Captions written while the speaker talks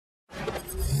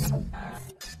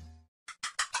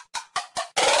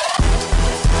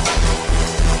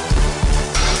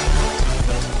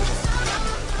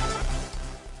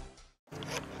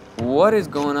What is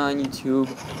going on, YouTube?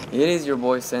 It is your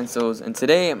boy Sensos, and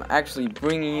today I'm actually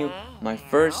bringing you my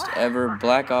first ever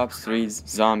Black Ops 3's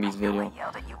Zombies video.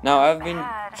 Now, I've been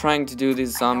trying to do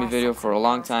this zombie video for a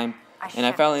long time, and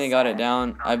I finally got it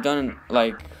down. I've done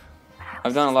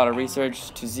a lot of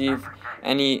research to see if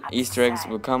any Easter eggs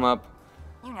will come up.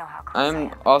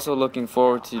 I'm also looking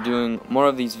forward to doing more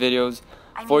of these videos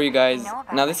for you guys.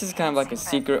 Now, this is kind of like a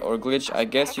secret or glitch, I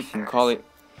guess you can call it.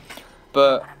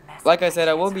 But like I said,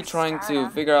 I will be trying to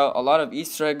figure out a lot of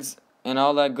Easter eggs and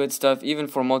all that good stuff, even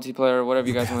for multiplayer, whatever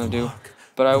you guys want to do.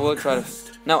 But I will try to...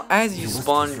 Now, as you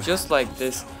spawn just like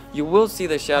this, you will see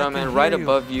the Shadow Man right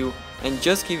above you, and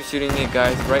just keep shooting it,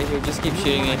 guys. Right here, just keep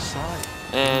shooting it,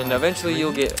 and eventually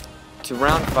you'll get to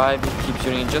round 5. You keep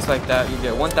shooting it just like that. You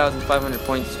get 1,500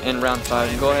 points in round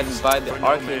 5. Go ahead and buy the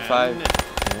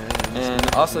RK5,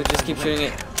 and also just keep shooting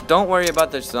it. Don't worry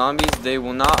about the zombies, they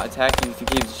will not attack you if you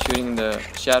keep shooting the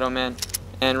Shadow Man.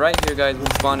 And right here, guys, we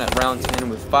spawned at round 10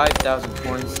 with 5,000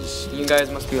 points. You guys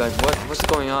must be like, what's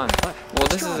going on? Well,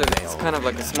 this is it's kind of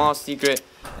like a small secret.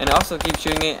 And also keep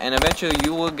shooting it, and eventually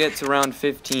you will get to round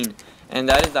 15. And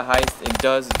that is the highest it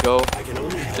does go,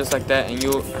 just like that, and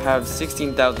you'll have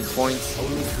 16,000 points.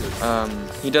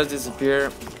 He does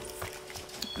disappear.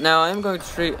 Now I'm going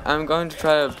to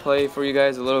try to play for you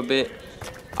guys a little bit.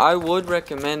 I would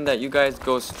recommend that you guys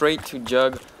go straight to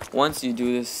Jug once you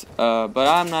do this, but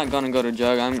I'm not gonna go to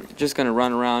Jug. I'm just gonna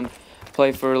run around,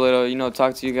 play for a little,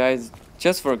 talk to you guys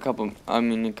just for a couple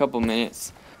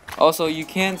minutes. Also, you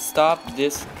can stop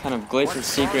this kind of glitch or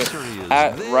secret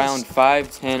at round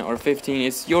 5, 10, or 15.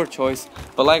 It's your choice.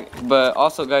 But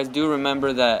also, guys, do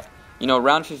remember that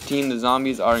round 15 the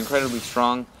zombies are incredibly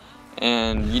strong,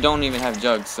 and you don't even have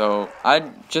Jug. So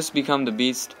I'd just become the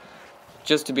beast,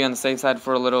 just to be on the safe side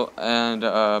for a little. And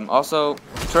also,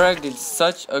 Turek did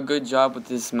such a good job with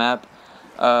this map.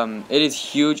 It is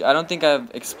huge. I don't think I've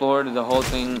explored the whole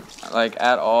thing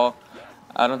at all.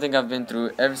 I don't think I've been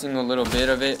through every single little bit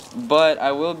of it, but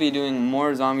I will be doing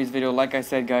more zombies video, like I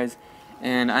said, guys.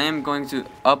 And I am going to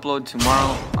upload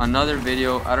tomorrow another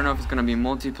video. I don't know if it's going to be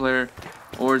multiplayer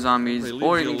or zombies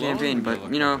or even campaign, but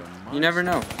you never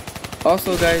know.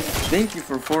 Also, guys, thank you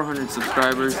for 400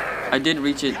 subscribers. I did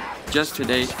reach it just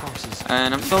today,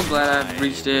 and I'm so glad I've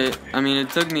reached it. I mean, it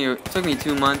took me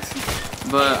 2 months,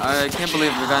 but I can't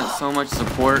believe I've gotten so much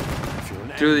support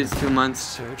through these 2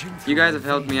 months. You guys have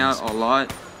helped me out a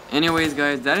lot. Anyways,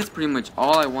 guys, that is pretty much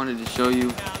all I wanted to show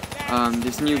you.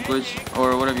 This new glitch,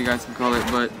 or whatever you guys can call it.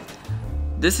 But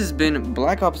this has been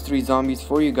Black Ops 3 Zombies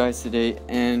for you guys today,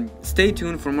 and stay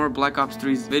tuned for more Black Ops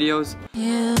 3's videos.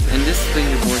 And this has been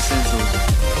your boy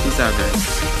Sensos. Peace out,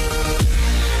 guys.